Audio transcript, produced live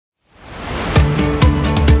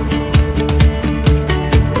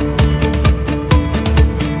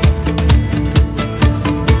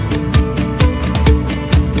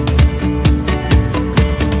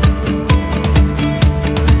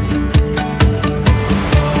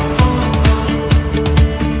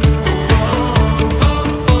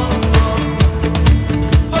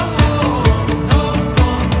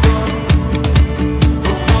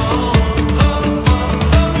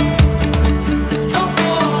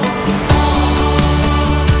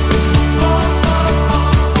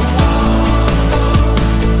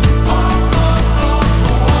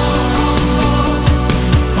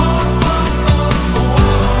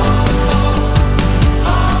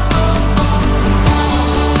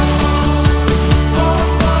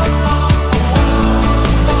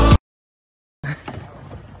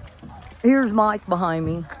Here's Mike behind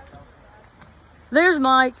me. There's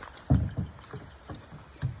Mike.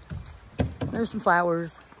 There's some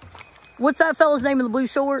flowers. What's that fella's name in the blue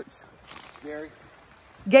shorts? Gary.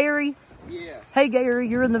 Gary? Yeah. Hey, Gary,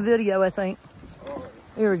 you're in the video, I think.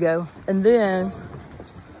 Here we go. And then,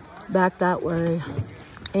 back that way,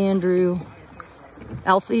 Andrew,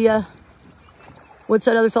 Althea. What's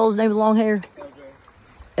that other fella's name with long hair?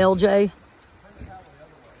 LJ.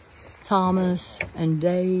 Thomas and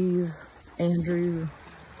Dave, Andrew.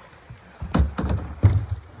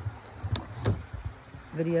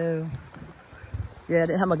 Video. Yeah, I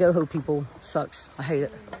didn't have my go-ho people. Sucks. I hate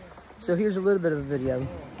it. So here's a little bit of a video.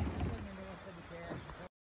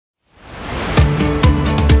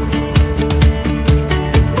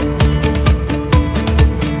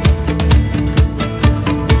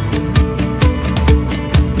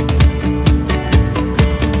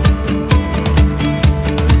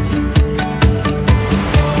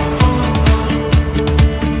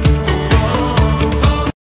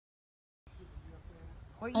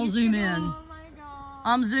 I'll zoom in. Oh my God.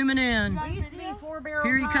 I'm zooming in.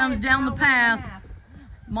 Here he comes down the path.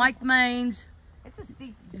 Mike Maines. It's a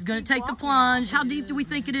steep. He's going to take the plunge. How deep do we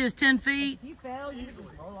think it is? 10 feet? You fell.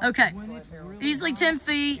 Okay. Easily 10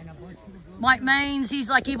 feet. Mike Maines, he's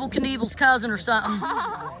like Evel Knievel's cousin or something.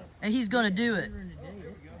 And he's going to do it.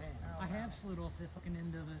 I have slid off the fucking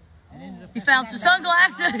end of it. And ended up He found some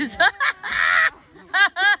sunglasses.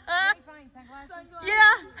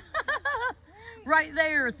 Yeah. Right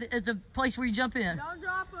there at the place where you jump in. Don't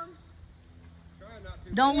drop them.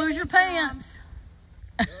 Don't lose your pants.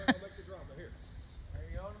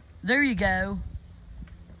 There you go.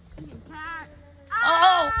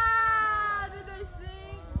 Oh! Did they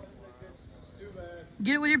sink?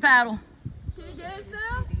 Get it with your paddle. Can you get us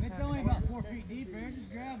now? It's only about 4 feet deep, man.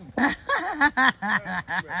 Just grab them. I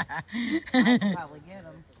can probably get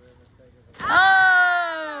them.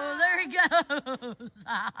 Oh, there he goes.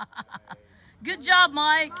 Good job,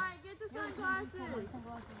 Mike. Mike, get the sunglasses.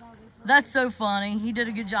 That's so funny. He did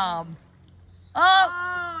a good job.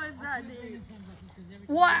 Oh, Oh, it's that deep.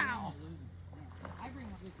 wow.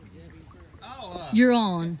 You're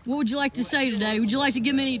on. What would you like to say today? Would you like to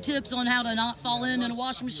give me any tips on how to not fall in a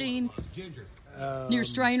washing machine near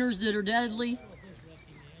strainers that are deadly?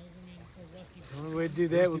 The only way to do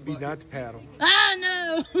that would be not to paddle. I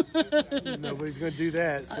know. Nobody's going to do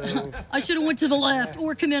that, so... I should have went to the left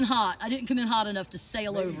or come in hot. I didn't come in hot enough to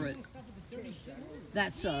sail over it.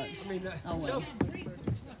 That sucks. Oh well.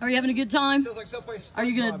 Are you having a good time? Are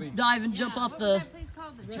you going to dive and jump off the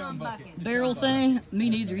barrel thing? Me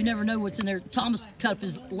neither. You never know what's in there. Thomas cut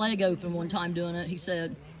his leg open one time doing it. He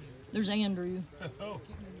said, there's Andrew.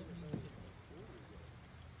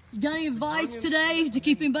 You got any advice today to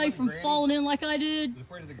keep anybody from falling in like I did?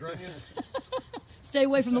 Afraid of the grunions? Stay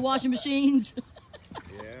away from the washing machines.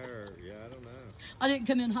 Yeah, I don't know. I didn't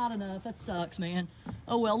come in hot enough. That sucks, man.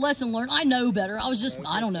 Oh well, lesson learned. I know better. I was just,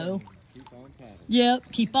 I don't know. Keep on paddling.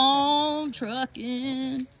 Yep, keep on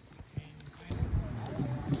trucking.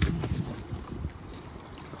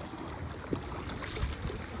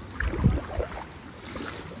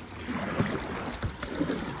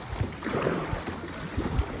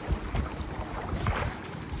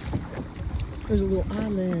 There's a little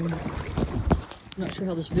island. I'm not sure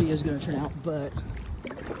how this video is going to turn out, but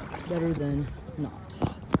better than not.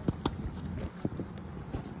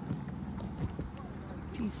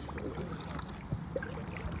 Peaceful.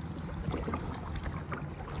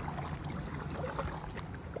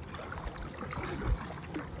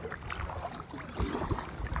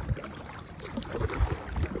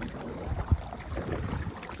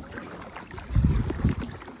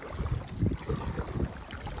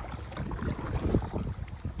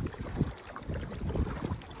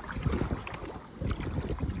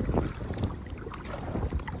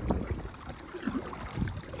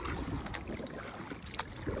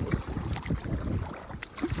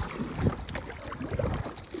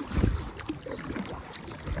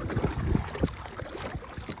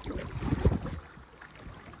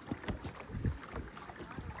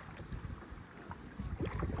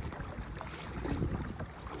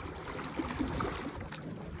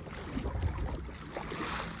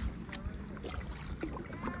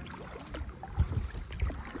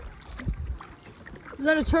 Is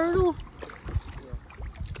that a turtle?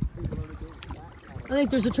 I think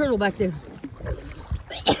there's a turtle back there.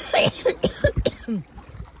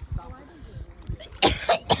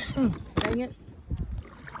 Dang it.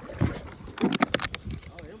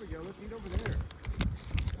 Oh, here we go. Let's eat over there.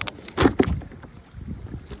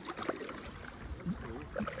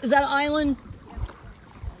 Is that an island?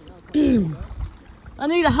 I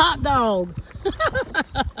need a hot dog.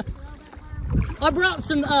 I brought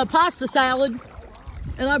some pasta salad,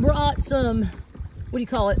 and I brought some, what do you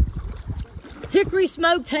call it? Hickory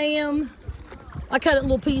smoked ham. I cut it in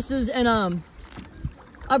little pieces, and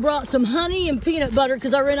I brought some honey and peanut butter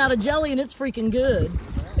because I ran out of jelly, and it's freaking good.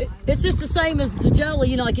 It's just the same as the jelly,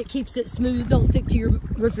 you know, like it keeps it smooth, don't stick to your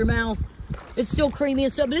roof of your mouth. It's still creamy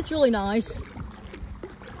and stuff, but it's really nice.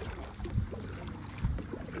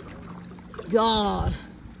 God.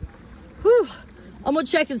 Whew. I'm gonna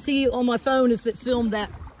check and see on my phone if it filmed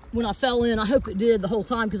that when I fell in. I hope it did the whole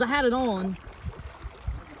time because I had it on.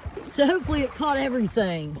 So hopefully it caught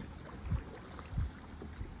everything.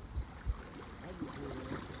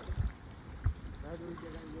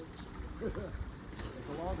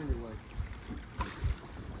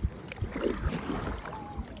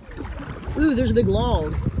 Ooh, there's a big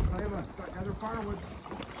log.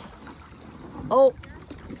 Oh,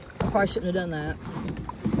 I probably shouldn't have done that.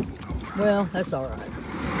 Well, that's all right.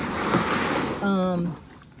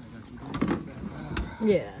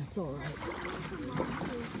 Yeah, it's all right.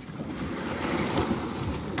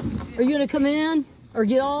 Are you gonna come in or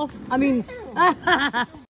get off? I mean,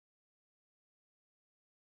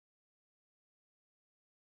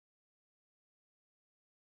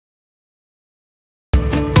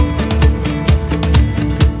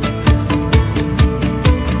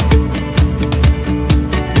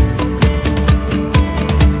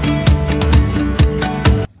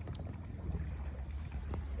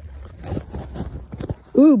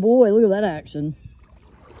 ooh boy, look at that action.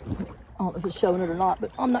 I don't know if it's showing it or not,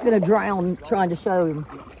 but I'm not gonna drown trying to show him.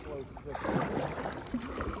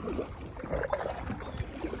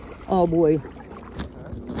 Oh boy.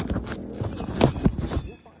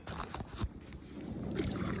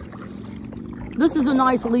 This is a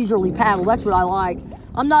nice leisurely paddle, that's what I like.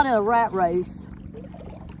 I'm not in a rat race.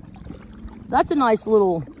 That's a nice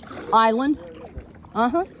little island.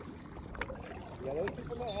 Uh-huh.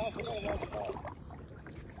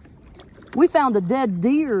 We found a dead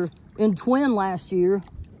deer in Twin last year.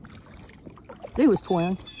 I think it was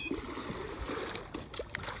Twin.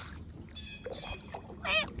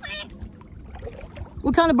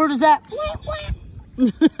 What kind of bird is that?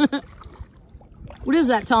 What is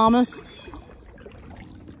that, Thomas?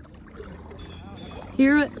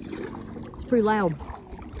 Hear it? It's pretty loud.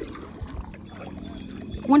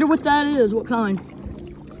 Wonder what that is, what kind?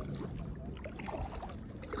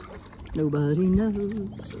 Nobody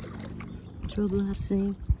knows. Trouble I've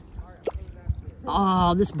seen.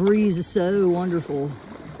 Oh, this breeze is so wonderful.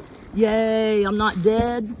 Yay, I'm not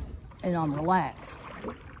dead and I'm relaxed.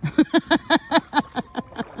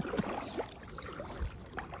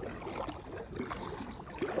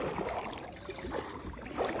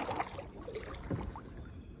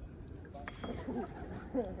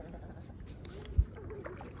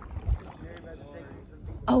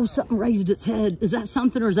 Oh, something raised its head. Is that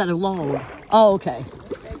something or is that a log? Oh, okay.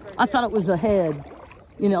 I thought it was a head,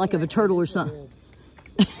 you know, like of a turtle or something.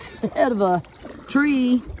 Head of a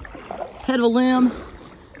tree, head of a limb.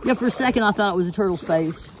 Yeah, for a second I thought it was a turtle's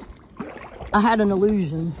face. I had an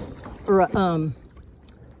illusion, or a, what do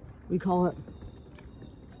you call it?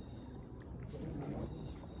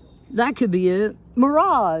 That could be it.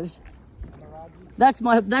 Mirage. That's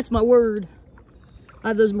my word. I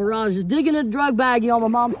have those mirages. Digging a drug baggie on my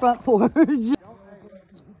mom's front porch.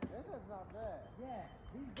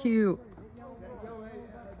 Cute.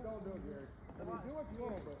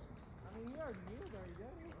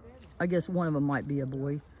 I guess one of them might be a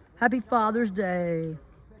boy. Happy Father's Day.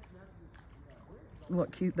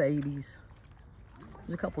 What cute babies.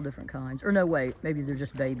 There's a couple different kinds. Or no, wait. Maybe they're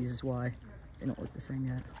just babies is why they don't look the same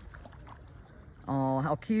yet. Oh,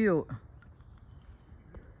 how cute.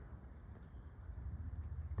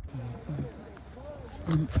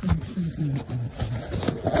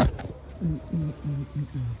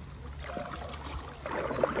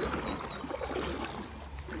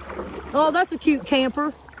 Oh, that's a cute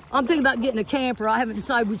camper. I'm thinking about getting a camper. I haven't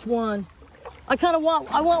decided which one. I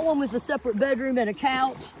want one with a separate bedroom and a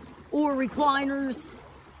couch, or recliners,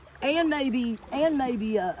 and maybe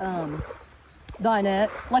a dinette,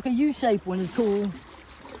 like a U-shaped one is cool.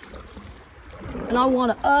 And I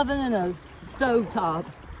want an oven and a stove top,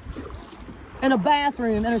 and a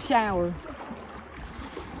bathroom and a shower.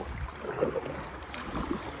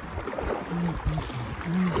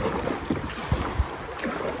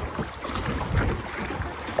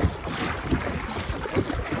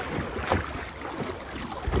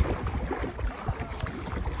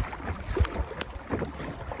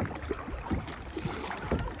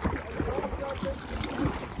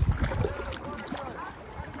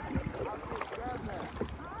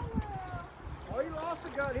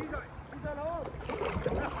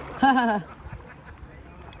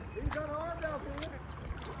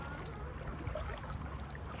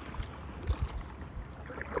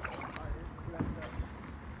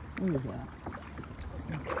 What is that?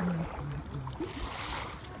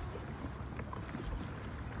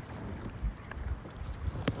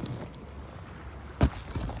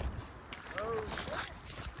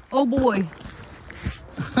 Oh boy.